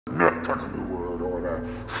Submit to the New World Order.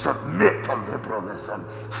 Submit to liberalism.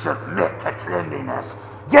 Submit to cleanliness.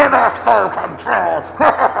 Give us full control.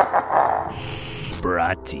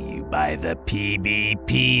 Brought to you by the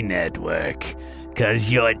PBP Network. 'Cause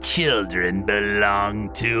your children belong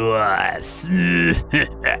to us.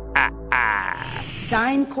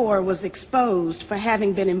 DynCorp was exposed for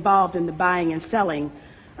having been involved in the buying and selling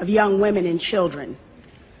of young women and children.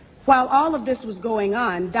 While all of this was going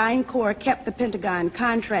on, DynCorp kept the Pentagon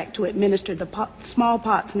contract to administer the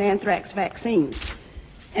smallpox and anthrax vaccines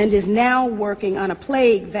and is now working on a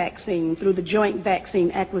plague vaccine through the Joint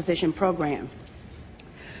Vaccine Acquisition Program.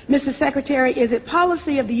 Mr. Secretary, is it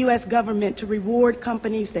policy of the U.S. government to reward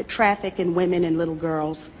companies that traffic in women and little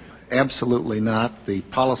girls? Absolutely not. The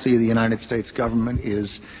policy of the United States government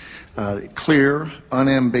is clear,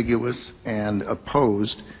 unambiguous, and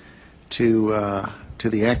opposed to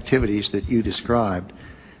the activities that you described.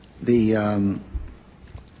 The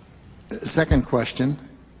second question.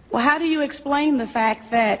 Well, how do you explain the fact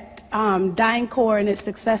that DynCorp and its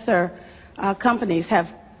successor companies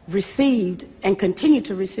have received and continue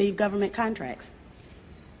to receive government contracts?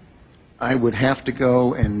 I would have to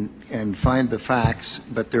go and find the facts,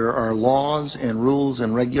 but there are laws and rules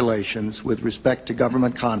and regulations with respect to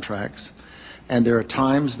government contracts, and there are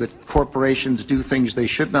times that corporations do things they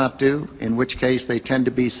should not do, in which case they tend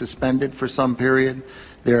to be suspended for some period.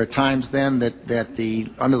 There are times then that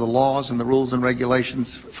under the laws and the rules and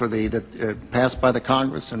regulations passed by the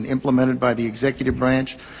Congress and implemented by the executive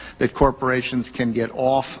branch, that corporations can get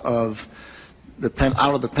off of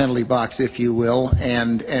out of the penalty box, if you will,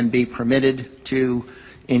 and be permitted to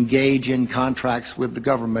engage in contracts with the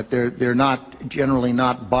government. They're not generally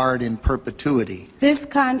not barred in perpetuity. This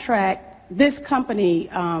company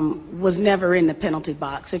was never in the penalty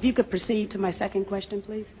box. If you could proceed to my second question,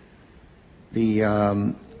 please.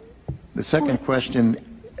 The second question,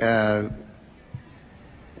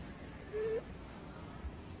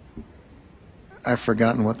 I've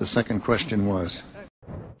forgotten what the second question was.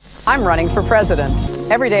 I'm running for president.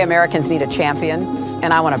 Everyday Americans need a champion,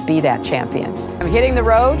 and I want to be that champion. I'm hitting the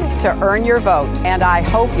road to earn your vote, and I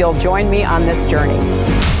hope you'll join me on this journey.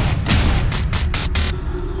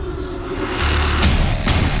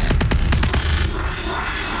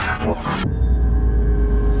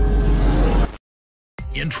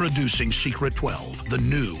 Introducing Secret 12, the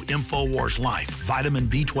new INFOWARS Life Vitamin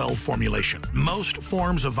B12 formulation. Most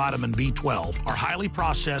forms of vitamin B12 are highly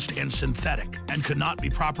processed and synthetic and could not be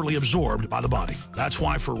properly absorbed by the body. That's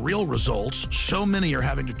why for real results, so many are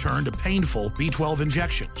having to turn to painful B12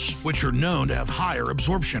 injections, which are known to have higher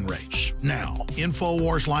absorption rates. Now,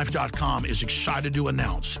 InfoWarsLife.com is excited to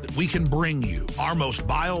announce that we can bring you our most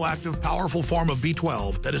bioactive, powerful form of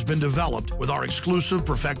B12 that has been developed with our exclusive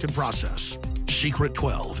perfected process. Secret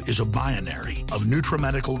 12 is a binary of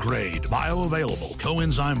nutramedical-grade, bioavailable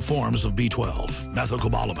coenzyme forms of B12,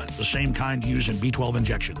 methylcobalamin, the same kind used in B12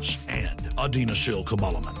 injections, and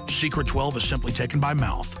adenosylcobalamin. Secret 12 is simply taken by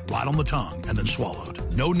mouth, right on the tongue, and then swallowed.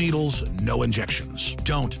 No needles, no injections.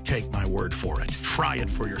 Don't take my word for it. Try it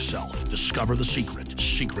for yourself. Discover the secret.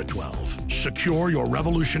 Secret 12. Secure your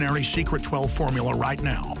revolutionary Secret 12 formula right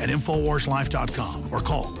now at InfoWarsLife.com or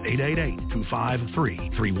call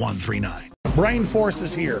 888-253-3139. Brain Force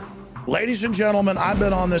is here. Ladies and gentlemen, I've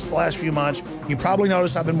been on this the last few months. You probably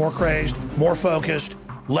noticed I've been more crazed, more focused,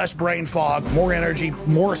 less brain fog, more energy,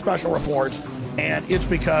 more special reports, and it's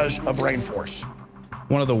because of Brain Force.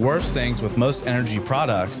 One of the worst things with most energy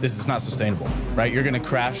products is it's not sustainable, right? You're gonna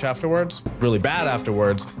crash afterwards, really bad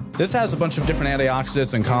afterwards. This has a bunch of different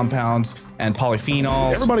antioxidants and compounds and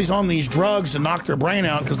polyphenols. Everybody's on these drugs to knock their brain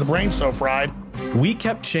out because the brain's so fried. We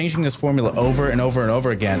kept changing this formula over and over and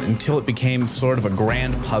over again until it became sort of a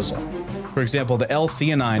grand puzzle. For example, the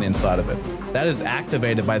L-theanine inside of it, that is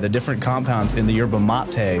activated by the different compounds in the yerba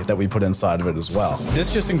mate that we put inside of it as well.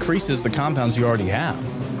 This just increases the compounds you already have.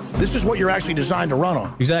 This is what you're actually designed to run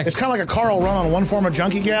on. Exactly. It's kind of like a car will run on one form of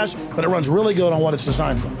junkie gas, but it runs really good on what it's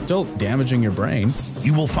designed for. Still damaging your brain.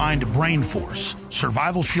 You will find Brain Force,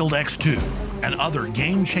 Survival Shield X2, and other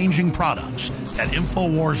game-changing products at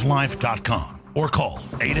InfoWarsLife.com or call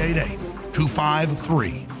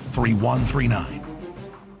 888-253-3139.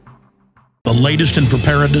 The latest in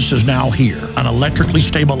preparedness is now here, an electrically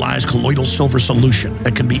stabilized colloidal silver solution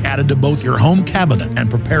that can be added to both your home cabinet and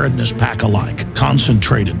preparedness pack alike,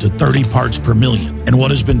 concentrated to 30 parts per million in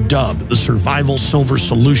what has been dubbed the Survival Silver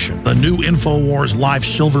Solution. The new InfoWars Life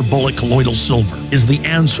Silver Bullet Colloidal Silver is the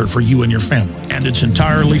answer for you and your family, and it's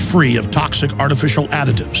entirely free of toxic artificial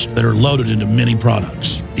additives that are loaded into many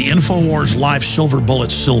products. The INFOWARS Life Silver Bullet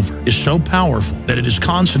Silver is so powerful that it is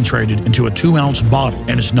concentrated into a 2-ounce bottle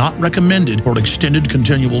and is not recommended for extended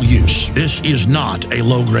continual use. This is not a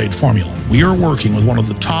low-grade formula. We are working with one of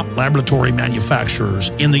the top laboratory manufacturers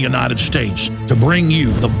in the United States to bring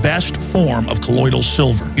you the best form of colloidal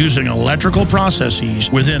silver using electrical processes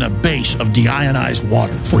within a base of deionized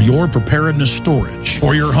water for your preparedness storage.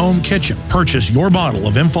 For your home kitchen, purchase your bottle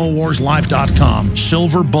of InfoWarsLife.com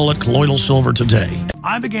Silver Bullet Colloidal Silver today.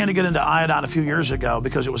 I began to get into iodine a few years ago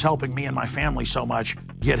because it was helping me and my family so much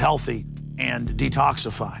get healthy and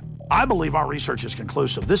detoxify. I believe our research is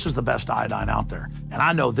conclusive. This is the best iodine out there. And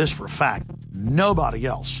I know this for a fact. Nobody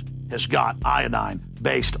else has got iodine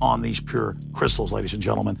based on these pure crystals, ladies and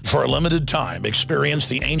gentlemen. For a limited time, experience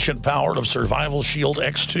the ancient power of Survival Shield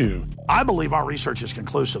X2. I believe our research is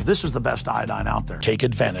conclusive. This is the best iodine out there. Take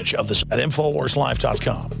advantage of this at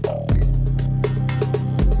InfoWarsLife.com.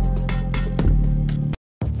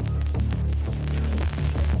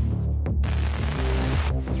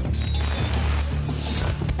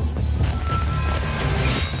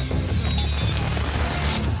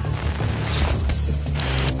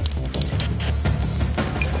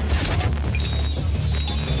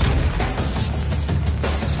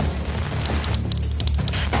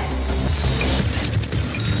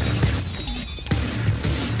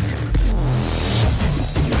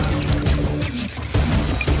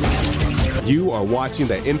 You are watching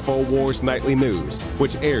the InfoWars Nightly News,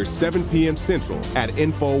 which airs 7 p.m. Central at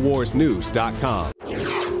InfoWarsNews.com.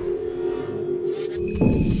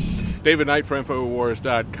 David Knight for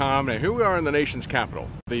InfoWars.com. Now, here we are in the nation's capital.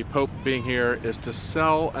 The Pope being here is to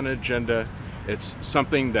sell an agenda. It's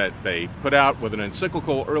something that they put out with an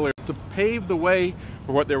encyclical earlier to pave the way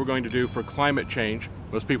for what they were going to do for climate change.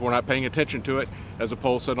 Most people were not paying attention to it. As a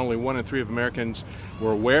poll said, only 1 in 3 of Americans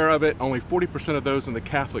were aware of it. Only 40% of those in the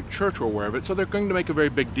Catholic Church were aware of it. So they're going to make a very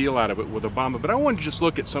big deal out of it with Obama. But I want to just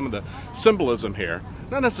look at some of the symbolism here.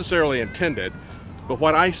 Not necessarily intended, but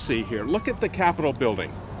what I see here. Look at the Capitol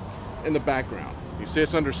building in the background. You see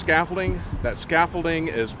it's under scaffolding. That scaffolding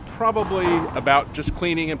is probably about just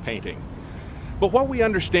cleaning and painting. But what we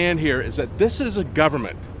understand here is that this is a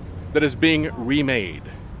government that is being remade.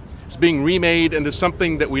 It's being remade into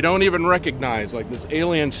something that we don't even recognize, like this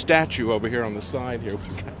alien statue over here on the side here.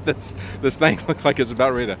 We've got this thing looks like it's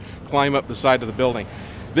about ready to climb up the side of the building.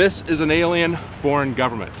 This is an alien foreign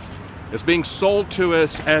government. It's being sold to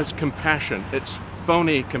us as compassion. It's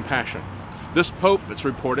phony compassion. This Pope, it's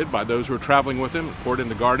reported by those who are traveling with him, reported in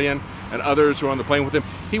The Guardian, and others who are on the plane with him,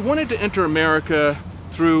 he wanted to enter America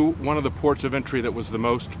through one of the ports of entry that was the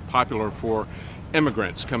most popular for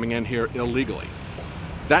immigrants coming in here illegally.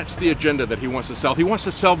 That's the agenda that he wants to sell. He wants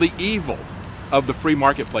to sell the evil of the free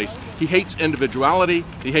marketplace. He hates individuality.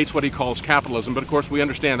 He hates what he calls capitalism. But of course, we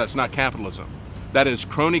understand that's not capitalism. That is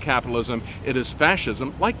crony capitalism. It is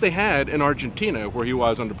fascism, like they had in Argentina, where he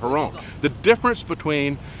was under Perón. The difference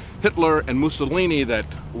between Hitler and Mussolini that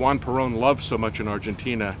Juan Perón loved so much in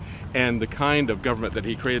Argentina and the kind of government that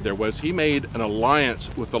he created there was he made an alliance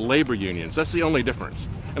with the labor unions. That's the only difference.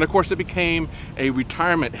 And of course it became a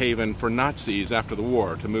retirement haven for Nazis after the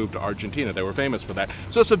war to move to Argentina. They were famous for that.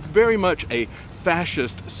 So it's very much a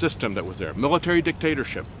fascist system that was there, military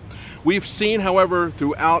dictatorship. We've seen, however,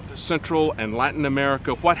 throughout Central and Latin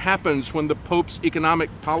America, what happens when the Pope's economic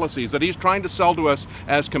policies that he's trying to sell to us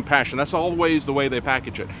as compassion, that's always the way they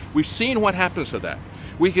package it. We've seen what happens to that.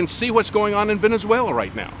 We can see what's going on in Venezuela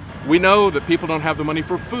right now. We know that people don't have the money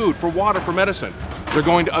for food, for water, for medicine. They're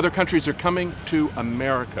going to other countries. They're coming to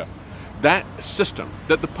America. That system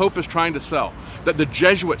that the Pope is trying to sell, that the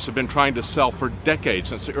Jesuits have been trying to sell for decades,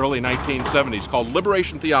 since the early 1970s, called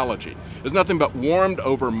liberation theology, is nothing but warmed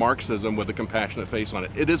over Marxism with a compassionate face on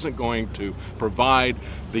it. It isn't going to provide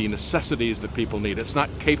the necessities that people need. It's not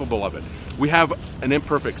capable of it. We have an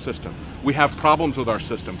imperfect system. We have problems with our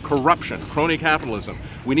system, corruption, crony capitalism.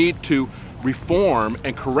 We need to reform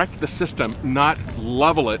and correct the system, not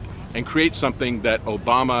level it and create something that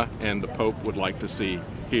Obama and the Pope would like to see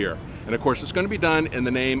here. And of course, it's going to be done in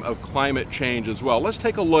the name of climate change as well. Let's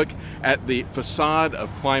take a look at the facade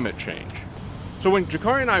of climate change. So when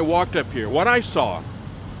Jakari and I walked up here, what I saw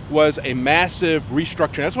was a massive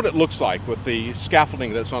restructuring. That's what it looks like with the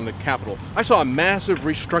scaffolding that's on the Capitol. I saw a massive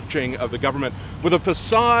restructuring of the government with a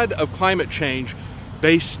facade of climate change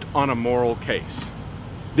based on a moral case.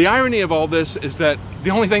 The irony of all this is that the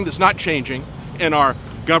only thing that's not changing in our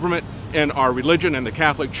government, in our religion, in the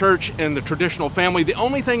Catholic Church, in the traditional family, the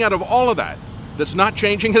only thing out of all of that that's not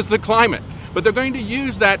changing is the climate. But they're going to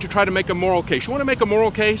use that to try to make a moral case. You want to make a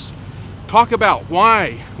moral case? Talk about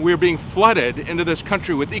why we're being flooded into this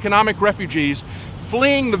country with economic refugees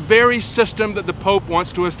fleeing the very system that the Pope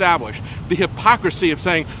wants to establish. The hypocrisy of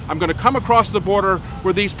saying, I'm going to come across the border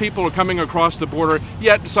where these people are coming across the border,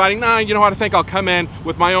 yet deciding, nah, you know what, I think I'll come in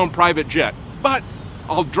with my own private jet. But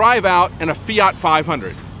I'll drive out in a Fiat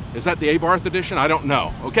 500. Is that the Abarth edition? I don't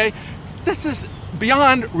know, okay? This is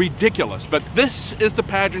beyond ridiculous, but this is the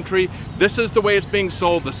pageantry. This is the way it's being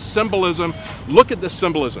sold, the symbolism. Look at this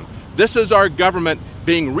symbolism. This is our government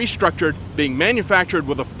being restructured, being manufactured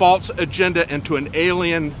with a false agenda into an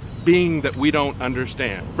alien being that we don't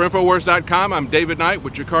understand. For INFOWARS.com, I'm David Knight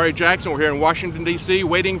with Jakari Jackson. We're here in Washington, D.C.,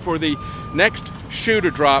 waiting for the next shoe to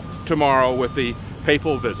drop tomorrow with the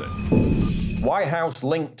papal visit. White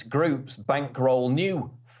House-linked groups bankroll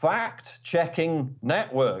new fact-checking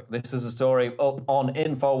network. This is a story up on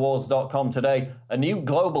INFOWARS.com today. A new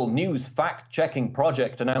global news fact-checking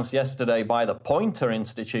project announced yesterday by the Poynter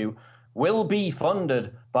Institute will be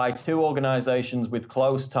funded by two organizations with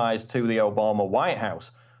close ties to the Obama White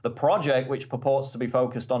House. The project, which purports to be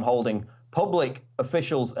focused on holding public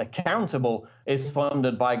officials accountable, is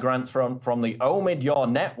funded by grants from the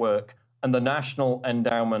Omidyar Network and the National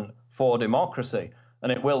Endowment for Democracy.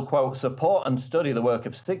 And it will, quote, support and study the work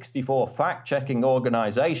of 64 fact-checking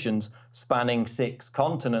organizations spanning 6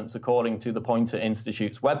 continents, according to the Poynter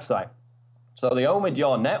Institute's website. So the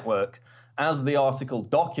Omidyar Network, as the article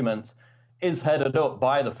documents, is headed up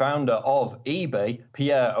by the founder of eBay,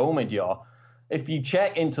 Pierre Omidyar. If you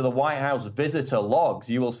check into the White House visitor logs,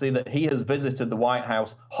 you will see that he has visited the White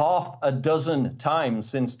House 6 times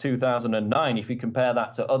since 2009. If you compare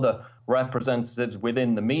that to other representatives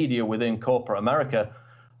within the media, within corporate America,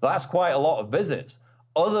 that's quite a lot of visits.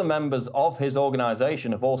 Other members of his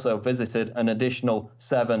organization have also visited an additional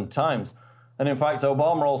 7 times. And in fact,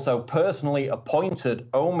 Obama also personally appointed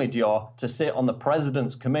Omidyar to sit on the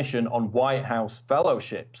President's Commission on White House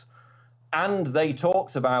Fellowships. And they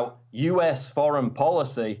talked about U.S. foreign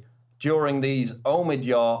policy during these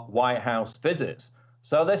Omidyar White House visits.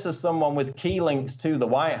 So this is someone with key links to the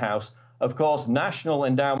White House. Of course, National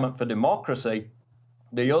Endowment for Democracy,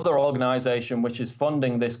 the other organization which is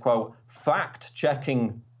funding this, quote,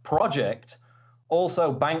 fact-checking project,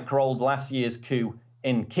 also bankrolled last year's coup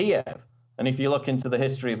in Kiev. And if you look into the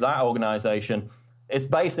history of that organization, it's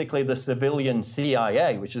basically the civilian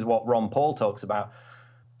CIA, which is what Ron Paul talks about.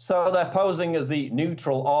 So they're posing as the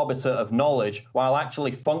neutral arbiter of knowledge while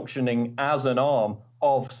actually functioning as an arm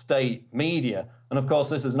of state media. And of course,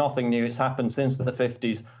 this is nothing new. It's happened since the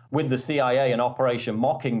 50s with the CIA and Operation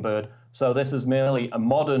Mockingbird. So this is merely a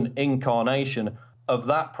modern incarnation of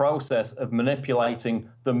that process of manipulating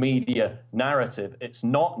the media narrative. It's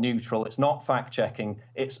not neutral, it's not fact-checking,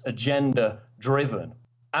 it's agenda-driven.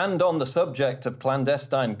 And on the subject of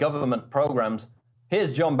clandestine government programs,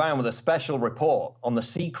 here's John Bound with a special report on the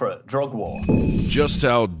secret drug war. Just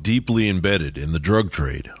how deeply embedded in the drug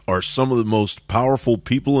trade are some of the most powerful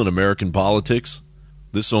people in American politics?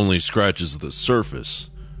 This only scratches the surface.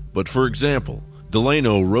 But for example,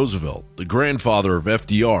 Delano Roosevelt, the grandfather of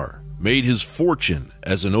FDR, made his fortune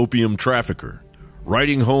as an opium trafficker.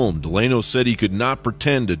 Writing home, Delano said he could not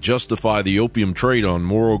pretend to justify the opium trade on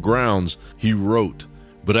moral grounds. He wrote,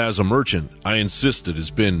 "But as a merchant, I insist it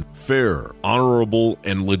has been fair, honorable,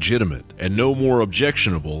 and legitimate, and no more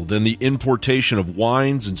objectionable than the importation of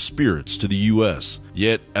wines and spirits to the U.S.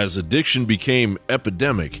 Yet, as addiction became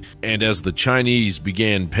epidemic, and as the Chinese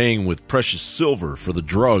began paying with precious silver for the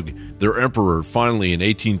drug, their emperor finally in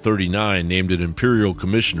 1839 named an imperial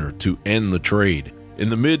commissioner to end the trade." In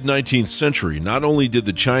the mid-19th century, not only did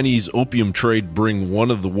the Chinese opium trade bring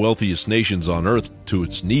one of the wealthiest nations on earth to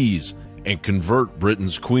its knees, and convert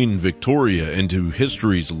Britain's Queen Victoria into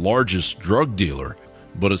history's largest drug dealer,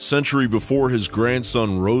 but a century before his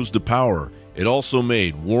grandson rose to power, it also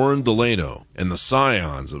made Warren Delano and the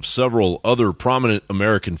scions of several other prominent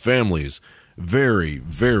American families very,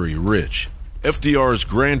 very rich. FDR's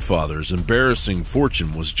grandfather's embarrassing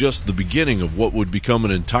fortune was just the beginning of what would become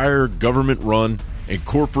an entire government-run and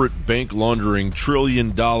corporate bank laundering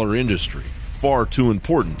trillion-dollar industry, far too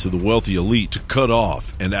important to the wealthy elite to cut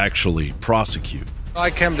off and actually prosecute.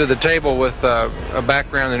 I came to the table with a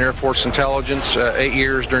background in Air Force intelligence, 8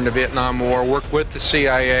 years during the Vietnam War, worked with the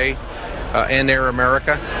CIA and Air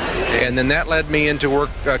America, and then that led me into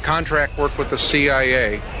contract work with the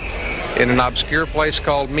CIA in an obscure place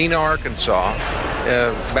called Mena, Arkansas,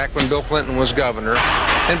 back when Bill Clinton was governor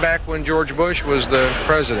and back when George Bush was the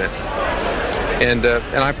president. And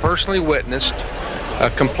I personally witnessed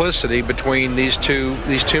complicity between these two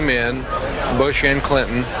men, Bush and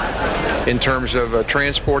Clinton, in terms of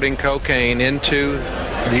transporting cocaine into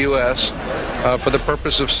the U.S. For the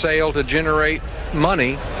purpose of sale to generate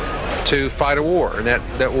money to fight a war. And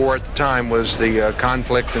that war at the time was the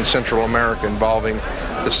conflict in Central America involving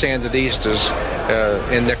the Sandinistas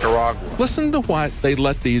in Nicaragua. Listen to what they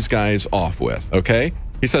let these guys off with, okay?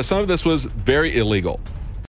 He says some of this was very illegal.